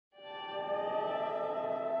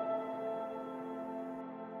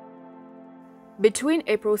Between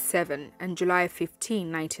April 7 and July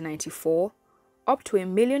 15, 1994, up to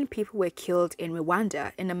 1 million people were killed in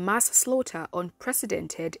Rwanda in a mass slaughter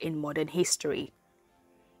unprecedented in modern history.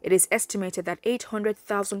 It is estimated that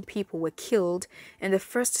 800,000 people were killed in the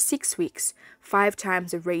first 6 weeks, 5 times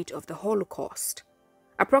the rate of the Holocaust.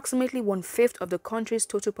 Approximately 1/5 of the country's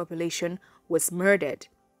total population was murdered.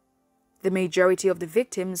 The majority of the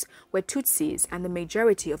victims were Tutsis and the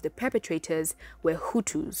majority of the perpetrators were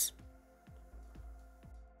Hutus.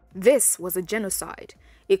 This was a genocide,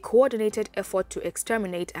 a coordinated effort to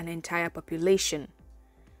exterminate an entire population.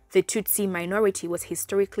 The Tutsi minority was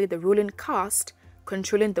historically the ruling caste,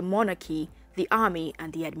 controlling the monarchy, the army,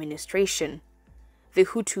 and the administration. The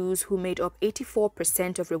Hutus, who made up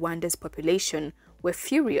 84% of Rwanda's population, were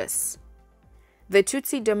furious. The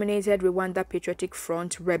Tutsi-dominated Rwanda Patriotic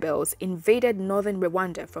Front rebels invaded northern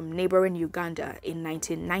Rwanda from neighboring Uganda in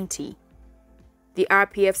 1990. The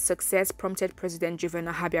RPF's success prompted President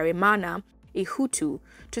Juvenal Habyarimana, a Hutu,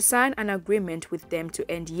 to sign an agreement with them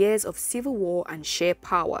to end years of civil war and share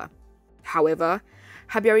power. However,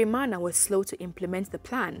 Habyarimana was slow to implement the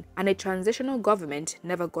plan, and a transitional government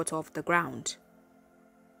never got off the ground.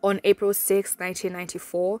 On April 6,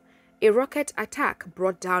 1994, a rocket attack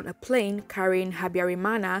brought down a plane carrying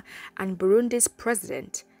Habyarimana and Burundi's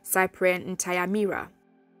president, Cyprien Ntaryamira.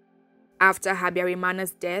 After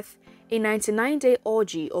Habyarimana's death, a 99-day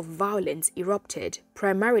orgy of violence erupted,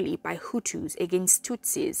 primarily by Hutus against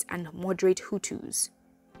Tutsis and moderate Hutus.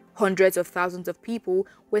 Hundreds of thousands of people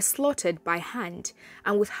were slaughtered by hand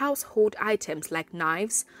and with household items like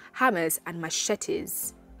knives, hammers, and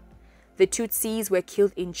machetes. The Tutsis were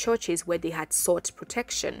killed in churches where they had sought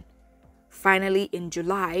protection. Finally, in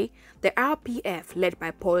July, the RPF, led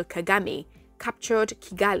by Paul Kagame, captured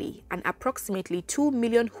Kigali, and approximately 2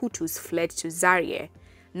 million Hutus fled to Zaire,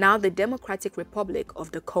 now the Democratic Republic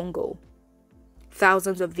of the Congo.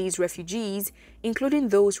 Thousands of these refugees, including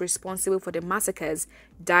those responsible for the massacres,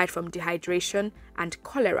 died from dehydration and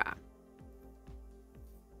cholera.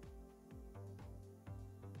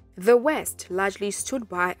 The West largely stood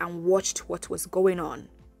by and watched what was going on.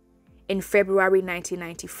 In February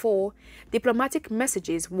 1994, diplomatic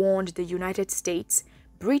messages warned the United States,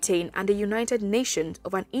 Britain, and the United Nations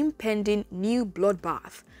of an impending new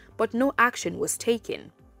bloodbath, but no action was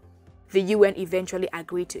taken. The UN eventually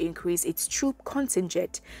agreed to increase its troop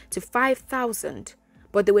contingent to 5,000,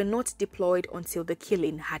 but they were not deployed until the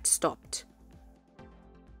killing had stopped.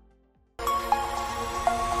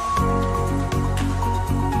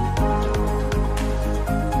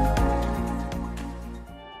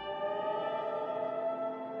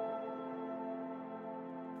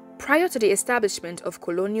 Prior to the establishment of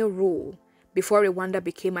colonial rule, before Rwanda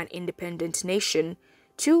became an independent nation,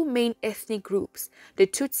 2 main ethnic groups, the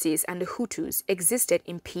Tutsis and the Hutus, existed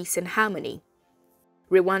in peace and harmony.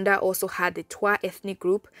 Rwanda also had the Twa ethnic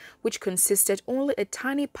group, which consisted only a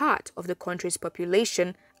tiny part of the country's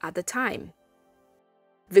population at the time.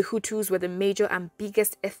 The Hutus were the major and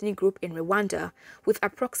biggest ethnic group in Rwanda, with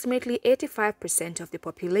approximately 85% of the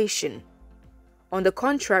population. On the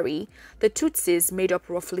contrary, the Tutsis made up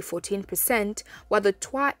roughly 14%, while the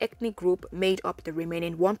Twa ethnic group made up the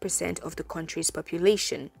remaining 1% of the country's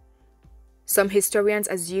population. Some historians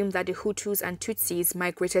assume that the Hutus and Tutsis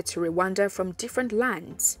migrated to Rwanda from different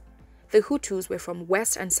lands. The Hutus were from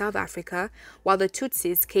West and South Africa, while the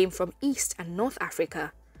Tutsis came from East and North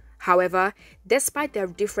Africa. However, despite their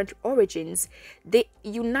different origins, they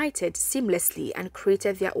united seamlessly and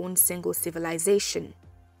created their own single civilization.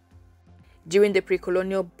 During the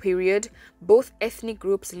pre-colonial period, both ethnic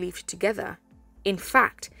groups lived together. In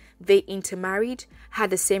fact, they intermarried, had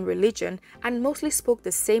the same religion, and mostly spoke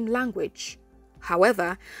the same language.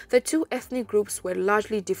 However, the 2 ethnic groups were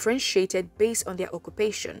largely differentiated based on their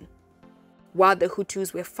occupation. While the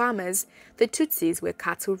Hutus were farmers, the Tutsis were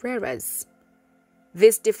cattle rearers.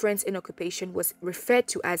 This difference in occupation was referred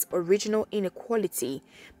to as original inequality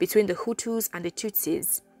between the Hutus and the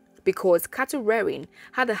Tutsis, because cattle rearing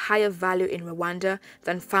had a higher value in Rwanda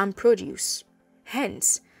than farm produce.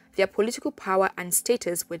 Hence, their political power and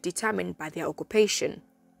status were determined by their occupation.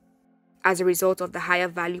 As a result of the higher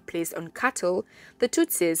value placed on cattle, the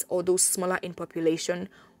Tutsis, although smaller in population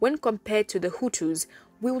when compared to the Hutus,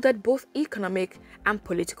 wielded both economic and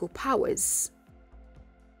political powers.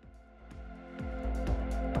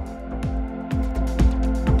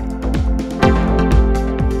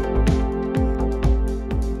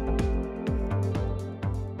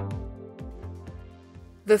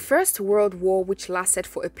 The First World War, which lasted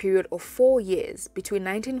for a period of 4 years between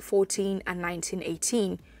 1914 and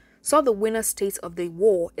 1918, saw the winner states of the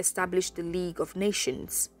war establish the League of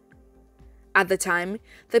Nations. At the time,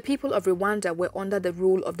 the people of Rwanda were under the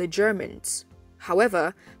rule of the Germans.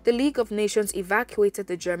 However, the League of Nations evacuated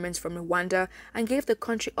the Germans from Rwanda and gave the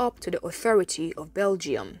country up to the authority of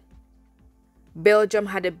Belgium. Belgium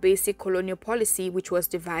had a basic colonial policy which was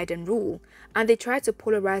divide and rule, and they tried to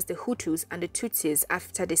polarize the Hutus and the Tutsis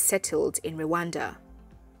after they settled in Rwanda.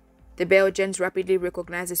 The Belgians rapidly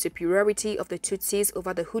recognized the superiority of the Tutsis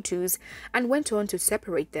over the Hutus and went on to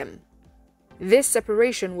separate them. This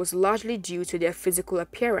separation was largely due to their physical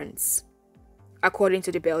appearance. According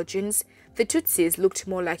to the Belgians, the Tutsis looked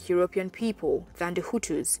more like European people than the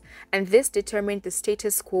Hutus, and this determined the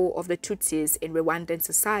status quo of the Tutsis in Rwandan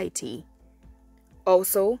society.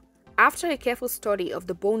 Also, after a careful study of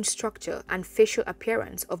the bone structure and facial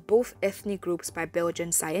appearance of both ethnic groups by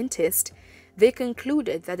Belgian scientists, they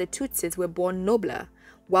concluded that the Tutsis were born nobler,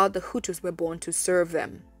 while the Hutus were born to serve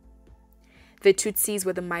them. The Tutsis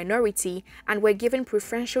were the minority and were given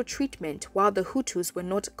preferential treatment, while the Hutus were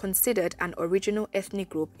not considered an original ethnic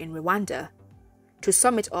group in Rwanda. To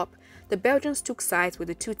sum it up, the Belgians took sides with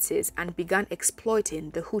the Tutsis and began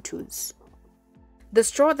exploiting the Hutus. The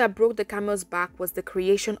straw that broke the camel's back was the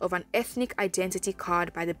creation of an ethnic identity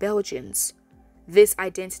card by the Belgians. This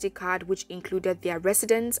identity card, which included their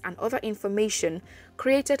residence and other information,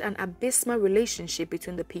 created an abysmal relationship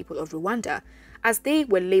between the people of Rwanda, as they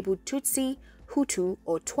were labeled Tutsi, Hutu,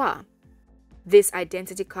 or Twa. This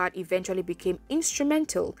identity card eventually became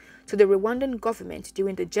instrumental to the Rwandan government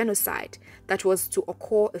during the genocide that was to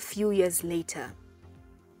occur a few years later.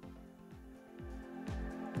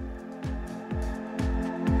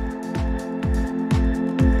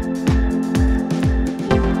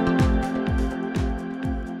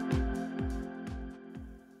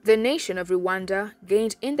 The nation of Rwanda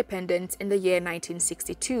gained independence in the year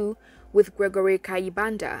 1962 with Gregory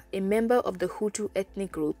Kayibanda, a member of the Hutu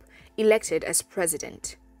ethnic group, elected as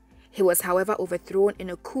president. He was, however, overthrown in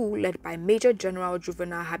a coup led by Major General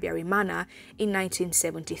Juvenal Habyarimana in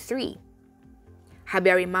 1973.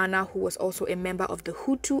 Habyarimana, who was also a member of the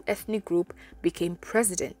Hutu ethnic group, became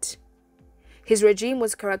president. His regime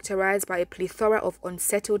was characterized by a plethora of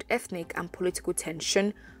unsettled ethnic and political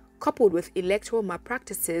tension, coupled with electoral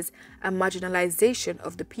malpractices and marginalization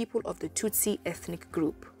of the people of the Tutsi ethnic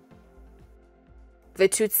group. The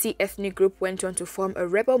Tutsi ethnic group went on to form a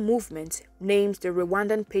rebel movement named the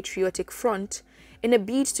Rwandan Patriotic Front in a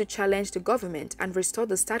bid to challenge the government and restore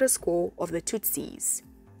the status quo of the Tutsis.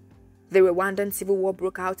 The Rwandan Civil War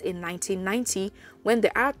broke out in 1990 when the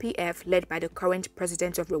RPF, led by the current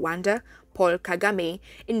president of Rwanda, Paul Kagame,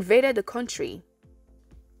 invaded the country.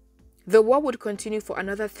 The war would continue for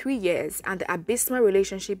another 3 years, and the abysmal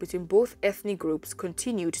relationship between both ethnic groups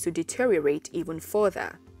continued to deteriorate even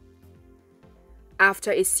further.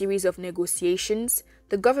 After a series of negotiations,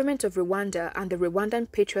 the government of Rwanda and the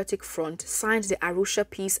Rwandan Patriotic Front signed the Arusha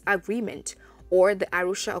Peace Agreement, or the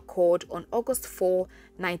Arusha Accord, on August 4,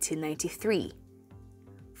 1993.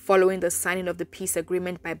 Following the signing of the peace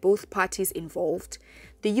agreement by both parties involved,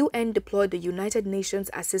 the UN deployed the United Nations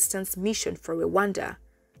Assistance Mission for Rwanda,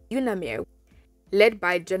 UNAMIR, led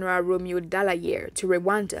by General Romeo Dallaire, to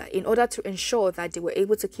Rwanda in order to ensure that they were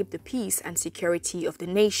able to keep the peace and security of the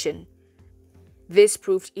nation. This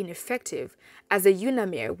proved ineffective, as the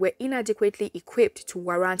UNAMIR were inadequately equipped to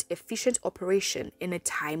warrant efficient operation in a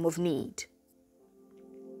time of need.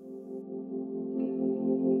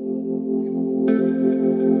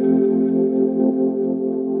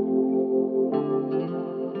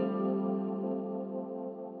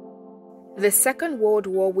 The Second World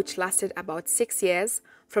War, which lasted about 6 years,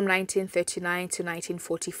 from 1939 to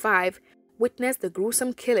 1945, witnessed the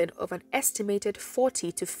gruesome killing of an estimated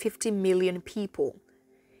 40 to 50 million people.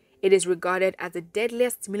 It is regarded as the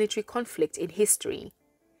deadliest military conflict in history.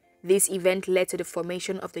 This event led to the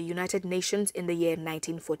formation of the United Nations in the year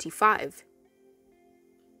 1945.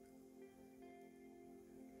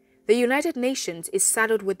 The United Nations is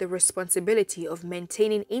saddled with the responsibility of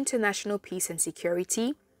maintaining international peace and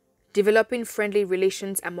security, developing friendly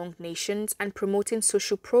relations among nations, and promoting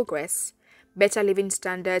social progress, better living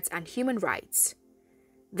standards, and human rights.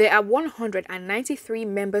 There are 193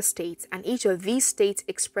 member states, and each of these states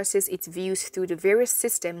expresses its views through the various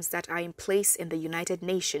systems that are in place in the United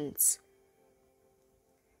Nations.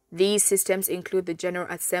 These systems include the General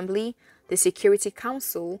Assembly, the Security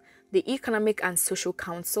Council, the Economic and Social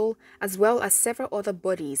Council, as well as several other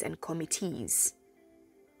bodies and committees.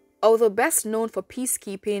 Although best known for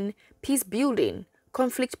peacekeeping, peace building,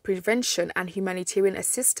 conflict prevention, and humanitarian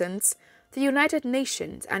assistance, the United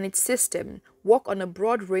Nations and its system work on a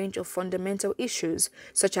broad range of fundamental issues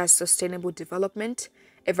such as sustainable development,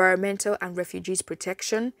 environmental and refugees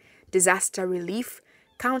protection, disaster relief,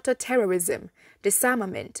 counter-terrorism,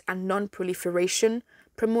 disarmament and non-proliferation,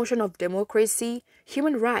 promotion of democracy,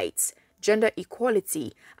 human rights, gender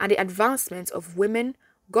equality, and the advancement of women,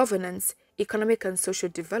 governance, economic and social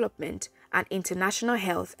development, and international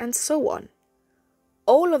health, and so on.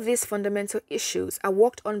 All of these fundamental issues are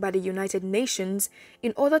worked on by the United Nations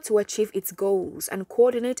in order to achieve its goals and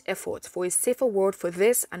coordinate efforts for a safer world for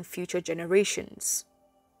this and future generations.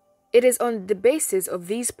 It is on the basis of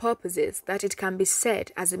these purposes that it can be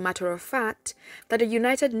said, as a matter of fact, that the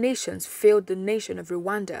United Nations failed the nation of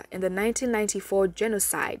Rwanda in the 1994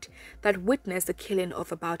 genocide that witnessed the killing of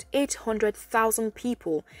about 800,000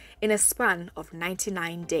 people in a span of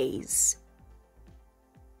 99 days.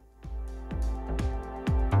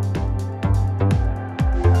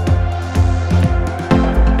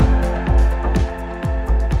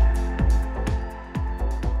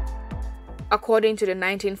 According to the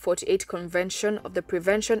 1948 Convention of the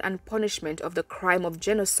Prevention and Punishment of the Crime of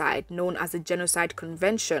Genocide, known as the Genocide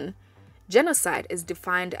Convention, genocide is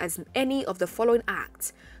defined as any of the following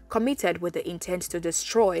acts committed with the intent to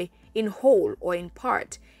destroy, in whole or in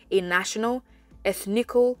part, a national,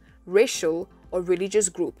 ethnical, racial, or religious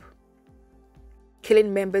group.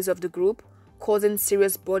 Killing members of the group, causing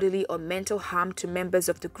serious bodily or mental harm to members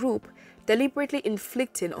of the group, deliberately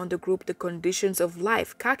inflicting on the group the conditions of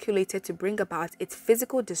life calculated to bring about its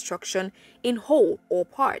physical destruction in whole or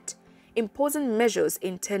part, imposing measures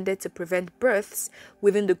intended to prevent births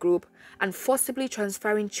within the group, and forcibly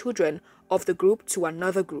transferring children of the group to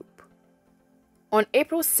another group. On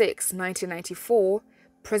April 6, 1994,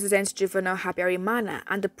 President Juvenal Habyarimana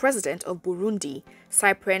and the President of Burundi,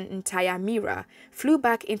 Cyprien Ntaryamira, flew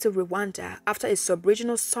back into Rwanda after a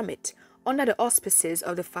sub-regional summit under the auspices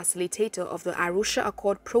of the facilitator of the Arusha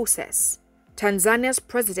Accord process, Tanzania's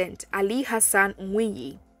President Ali Hassan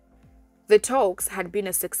Mwinyi. The talks had been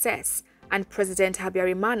a success, and President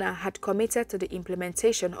Habyarimana had committed to the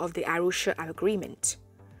implementation of the Arusha Agreement.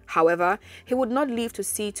 However, he would not live to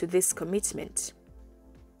see to this commitment.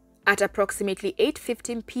 At approximately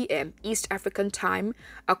 8:15 p.m. East African Time,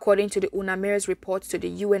 according to the UNAMIR's report to the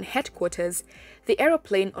UN headquarters, the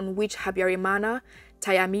aeroplane on which Habyarimana,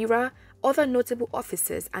 Ntaryamira, other notable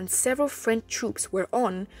officers and several French troops were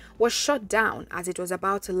on was shot down as it was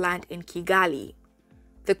about to land in Kigali.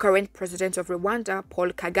 The current president of Rwanda,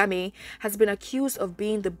 Paul Kagame, has been accused of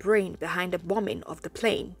being the brain behind the bombing of the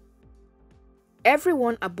plane.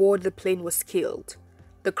 Everyone aboard the plane was killed.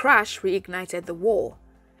 The crash reignited the war.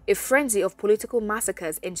 A frenzy of political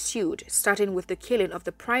massacres ensued, starting with the killing of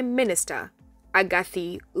the Prime Minister,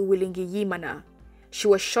 Agathe Uwilingiyimana. She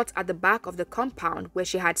was shot at the back of the compound where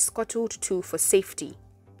she had scuttled to for safety.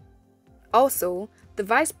 Also, the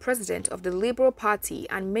Vice President of the Liberal Party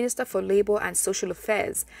and Minister for Labour and Social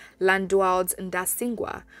Affairs, Landwald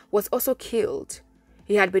Ndasingwa, was also killed.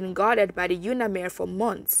 He had been guarded by the UNAMIR for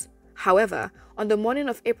months. However, on the morning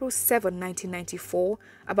of April 7, 1994,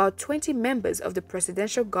 about 20 members of the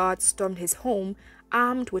Presidential Guard stormed his home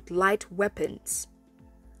armed with light weapons.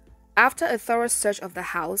 After a thorough search of the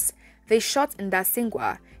house, they shot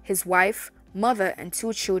Ndasingwa, his wife, mother, and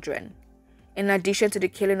 2 children. In addition to the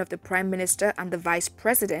killing of the Prime Minister and the Vice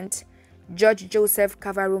President, Judge Joseph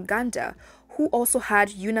Kavaruganda, who also had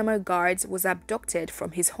UNAMIR guards, was abducted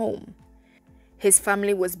from his home. His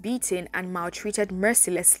family was beaten and maltreated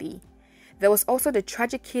mercilessly. There was also the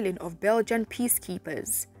tragic killing of Belgian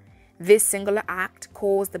peacekeepers. This singular act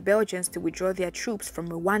caused the Belgians to withdraw their troops from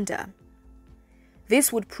Rwanda.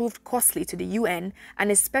 This would prove costly to the UN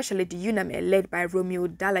and especially the UNAMIR led by Romeo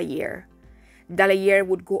Dallaire. Dallaire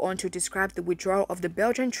would go on to describe the withdrawal of the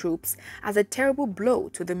Belgian troops as a terrible blow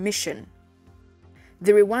to the mission.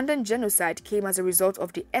 The Rwandan genocide came as a result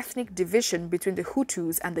of the ethnic division between the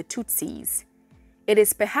Hutus and the Tutsis. It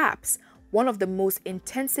is perhaps one of the most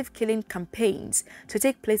intensive killing campaigns to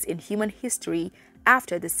take place in human history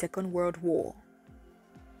after the Second World War.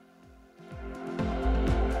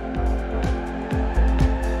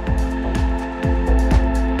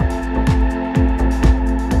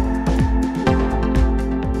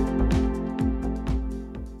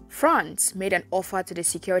 France made an offer to the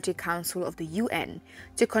Security Council of the UN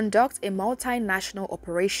to conduct a multinational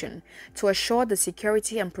operation to assure the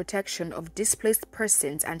security and protection of displaced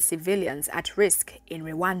persons and civilians at risk in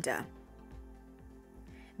Rwanda.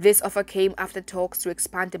 This offer came after talks to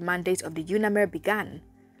expand the mandate of the UNAMIR began.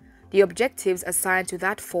 The objectives assigned to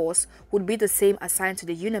that force would be the same assigned to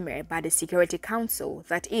the UNAMIR by the Security Council,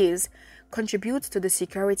 that is, contribute to the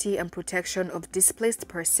security and protection of displaced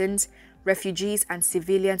persons, refugees and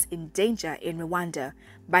civilians in danger in Rwanda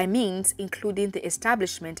by means including the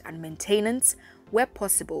establishment and maintenance, where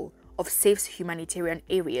possible, of safe humanitarian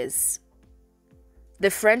areas. The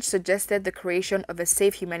French suggested the creation of a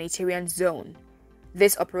safe humanitarian zone.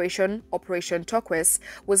 This operation, Operation Turquoise,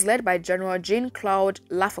 was led by General Jean-Claude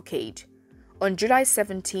Lafourcade. On July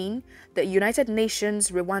 17, the United Nations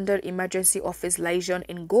Rwandan Emergency Office liaison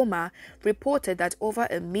in Goma reported that over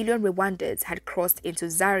 1 million Rwandans had crossed into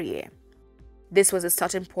Zaire. This was the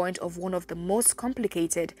starting point of one of the most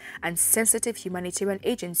complicated and sensitive humanitarian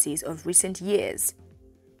agencies of recent years.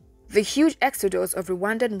 The huge exodus of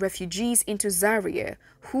Rwandan refugees into Zaire,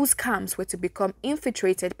 whose camps were to become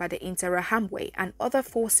infiltrated by the Interahamwe and other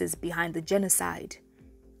forces behind the genocide.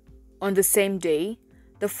 On the same day,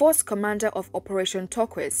 the force commander of Operation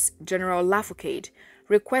Turquoise, General Lafourcade,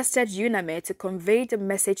 requested UNAMIR to convey the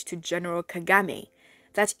message to General Kagame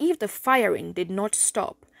that if the firing did not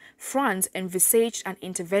stop, France envisaged an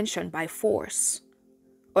intervention by force.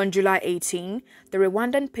 On July 18, the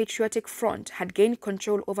Rwandan Patriotic Front had gained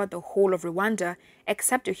control over the whole of Rwanda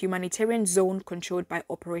except the humanitarian zone controlled by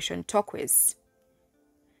Operation Turquoise.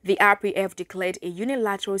 The RPF declared a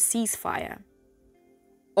unilateral ceasefire.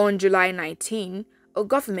 On July 19, a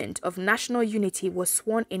government of national unity was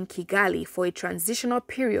sworn in Kigali for a transitional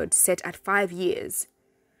period set at 5 years.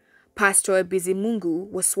 Pastor Bizimungu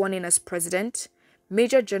was sworn in as president,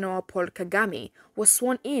 Major General Paul Kagame was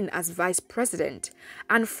sworn in as vice president,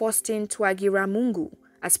 and Faustin Twagiramungu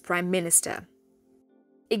as prime minister.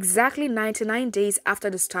 Exactly 99 days after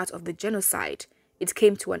the start of the genocide, it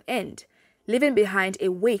came to an end, leaving behind a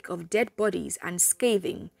wake of dead bodies and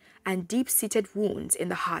scathing and deep-seated wounds in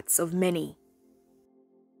the hearts of many.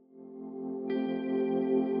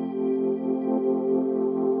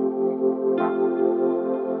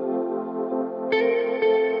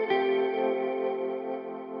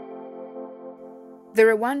 The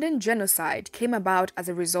Rwandan genocide came about as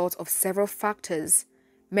a result of several factors,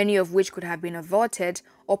 many of which could have been averted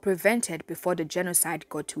or prevented before the genocide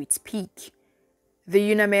got to its peak. The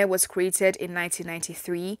UNAMIR was created in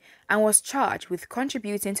 1993 and was charged with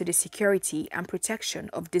contributing to the security and protection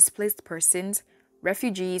of displaced persons,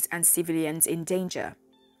 refugees, and civilians in danger.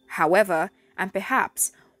 However, and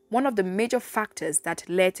perhaps one of the major factors that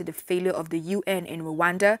led to the failure of the UN in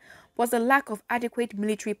Rwanda was the lack of adequate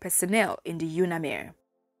military personnel in the UNAMIR.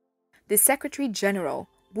 The Secretary General,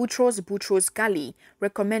 Boutros Ghali,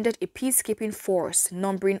 recommended a peacekeeping force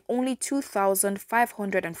numbering only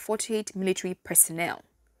 2,548 military personnel.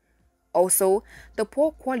 Also, the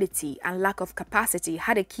poor quality and lack of capacity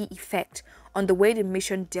had a key effect on the way the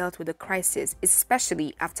mission dealt with the crisis,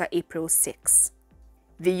 especially after April 6.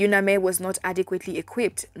 The UNAMIR was not adequately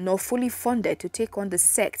equipped nor fully funded to take on the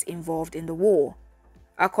sects involved in the war.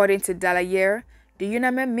 According to Dallaire, the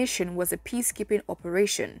UNAMIR mission was a peacekeeping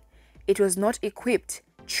operation. It was not equipped,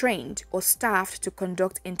 trained, or staffed to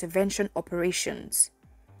conduct intervention operations.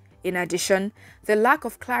 In addition, the lack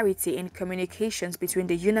of clarity in communications between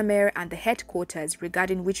the UNAMIR and the headquarters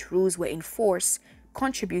regarding which rules were in force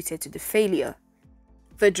contributed to the failure.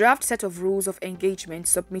 The draft set of rules of engagement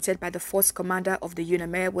submitted by the force commander of the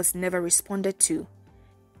UNAMIR was never responded to.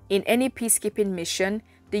 In any peacekeeping mission,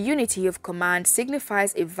 the unity of command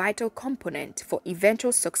signifies a vital component for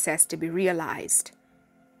eventual success to be realized.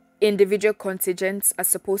 Individual contingents are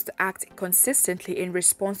supposed to act consistently in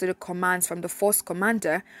response to the commands from the force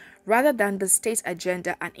commander rather than the state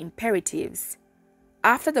agenda and imperatives.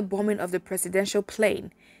 After the bombing of the presidential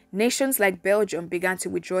plane, nations like Belgium began to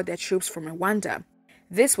withdraw their troops from Rwanda.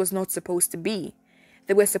 This was not supposed to be.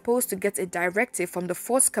 They were supposed to get a directive from the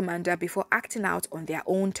force commander before acting out on their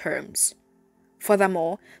own terms.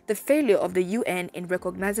 Furthermore, the failure of the UN in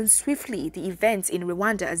recognizing swiftly the events in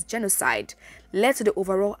Rwanda as genocide led to the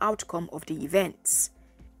overall outcome of the events.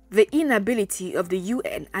 The inability of the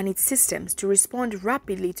UN and its systems to respond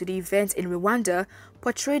rapidly to the events in Rwanda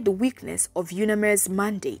portrayed the weakness of UNAMIR's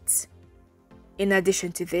mandate. In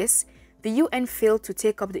addition to this, the UN failed to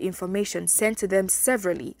take up the information sent to them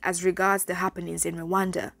severally as regards the happenings in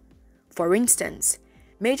Rwanda. For instance,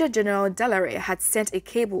 Major General Dallaire had sent a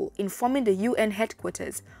cable informing the UN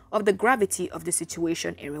headquarters of the gravity of the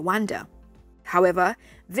situation in Rwanda. However,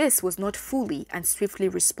 this was not fully and swiftly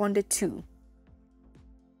responded to.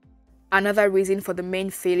 Another reason for the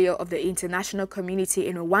main failure of the international community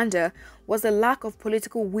in Rwanda was the lack of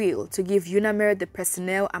political will to give UNAMIR the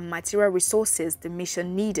personnel and material resources the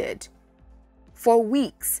mission needed. For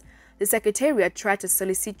weeks, the Secretariat tried to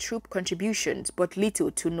solicit troop contributions, but little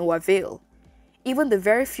to no avail. Even the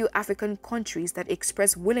very few African countries that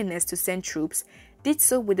expressed willingness to send troops did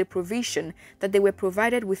so with the provision that they were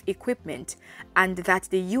provided with equipment and that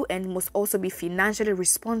the UN must also be financially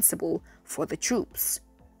responsible for the troops.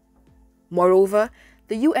 Moreover,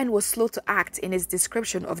 the UN was slow to act in its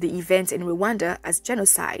description of the events in Rwanda as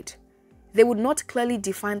genocide. They would not clearly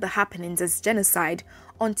define the happenings as genocide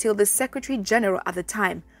until the Secretary General at the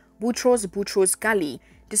time, Boutros Boutros-Ghali,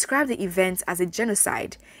 described the events as a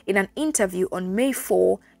genocide in an interview on May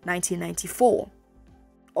 4, 1994.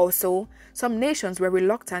 Also, some nations were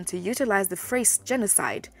reluctant to utilize the phrase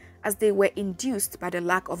genocide as they were induced by the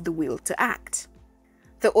lack of the will to act.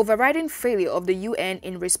 The overriding failure of the UN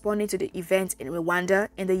in responding to the events in Rwanda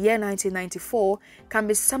in the year 1994 can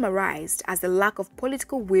be summarized as the lack of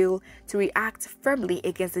political will to react firmly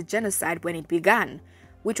against the genocide when it began,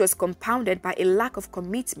 which was compounded by a lack of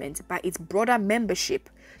commitment by its broader membership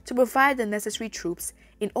to provide the necessary troops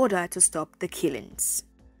in order to stop the killings.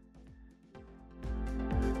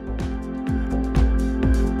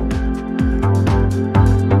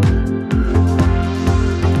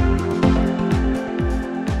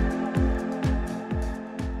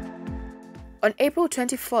 On April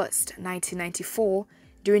 21, 1994,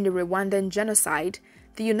 during the Rwandan Genocide,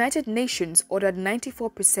 the United Nations ordered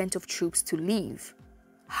 94% of troops to leave.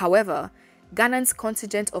 However, Ghana's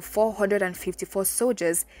contingent of 454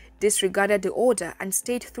 soldiers disregarded the order and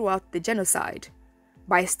stayed throughout the genocide.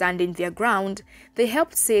 By standing their ground, they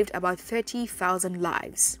helped save about 30,000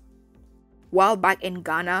 lives. While back in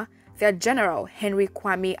Ghana, their general Henry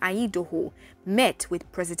Kwame Ayidoho met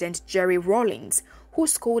with President Jerry Rawlings, who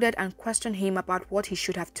scolded and questioned him about what he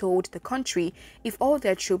should have told the country if all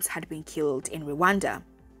their troops had been killed in Rwanda.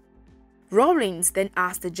 Rawlings then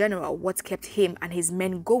asked the general what kept him and his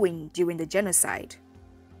men going during the genocide.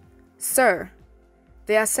 "Sir,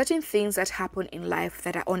 there are certain things that happen in life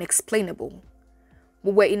that are unexplainable.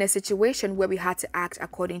 We were in a situation where we had to act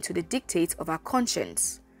according to the dictates of our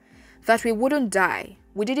conscience. That we wouldn't die,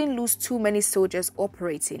 we didn't lose too many soldiers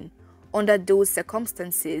operating. Under those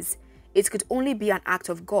circumstances, it could only be an act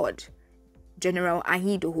of God," General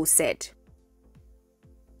Ayidoho said.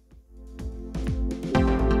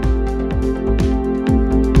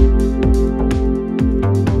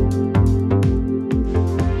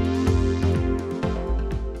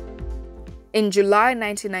 In July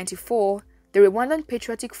 1994, the Rwandan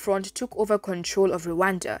Patriotic Front took over control of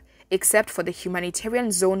Rwanda, except for the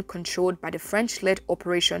humanitarian zone controlled by the French-led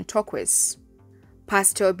Operation Turquoise.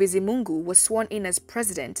 Pastor Bizimungu was sworn in as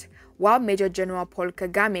president, while Major General Paul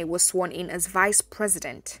Kagame was sworn in as vice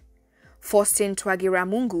president. Faustin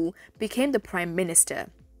Twagiramungu became the prime minister.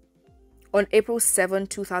 On April 7,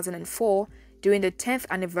 2004, during the 10th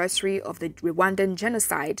anniversary of the Rwandan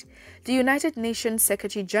Genocide, the United Nations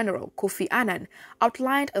Secretary General Kofi Annan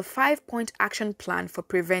outlined a 5-point action plan for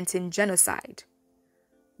preventing genocide.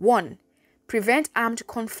 1. Prevent armed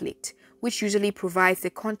conflict, which usually provides the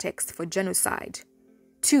context for genocide.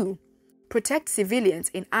 2. Protect civilians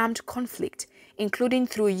in armed conflict, including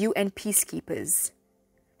through UN peacekeepers.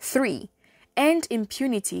 3. End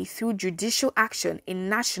impunity through judicial action in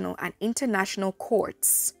national and international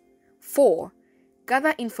courts. 4.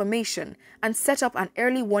 Gather information and set up an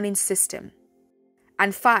early warning system.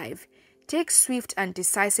 And 5. Take swift and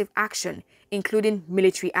decisive action, including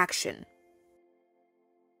military action.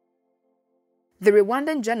 The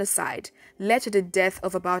Rwandan genocide led to the death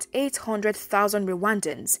of about 800,000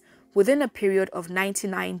 Rwandans within a period of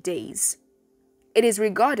 99 days. It is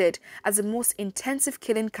regarded as the most intensive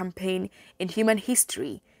killing campaign in human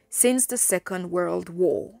history since the Second World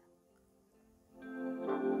War.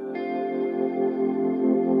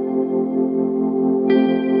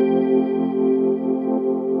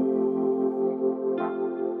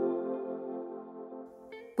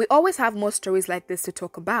 We always have more stories like this to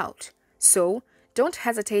talk about, so don't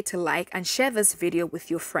hesitate to like and share this video with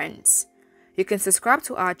your friends. You can subscribe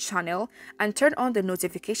to our channel and turn on the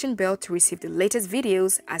notification bell to receive the latest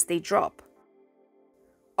videos as they drop.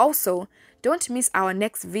 Also, don't miss our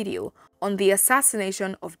next video on the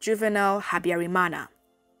assassination of Juvenal Habyarimana.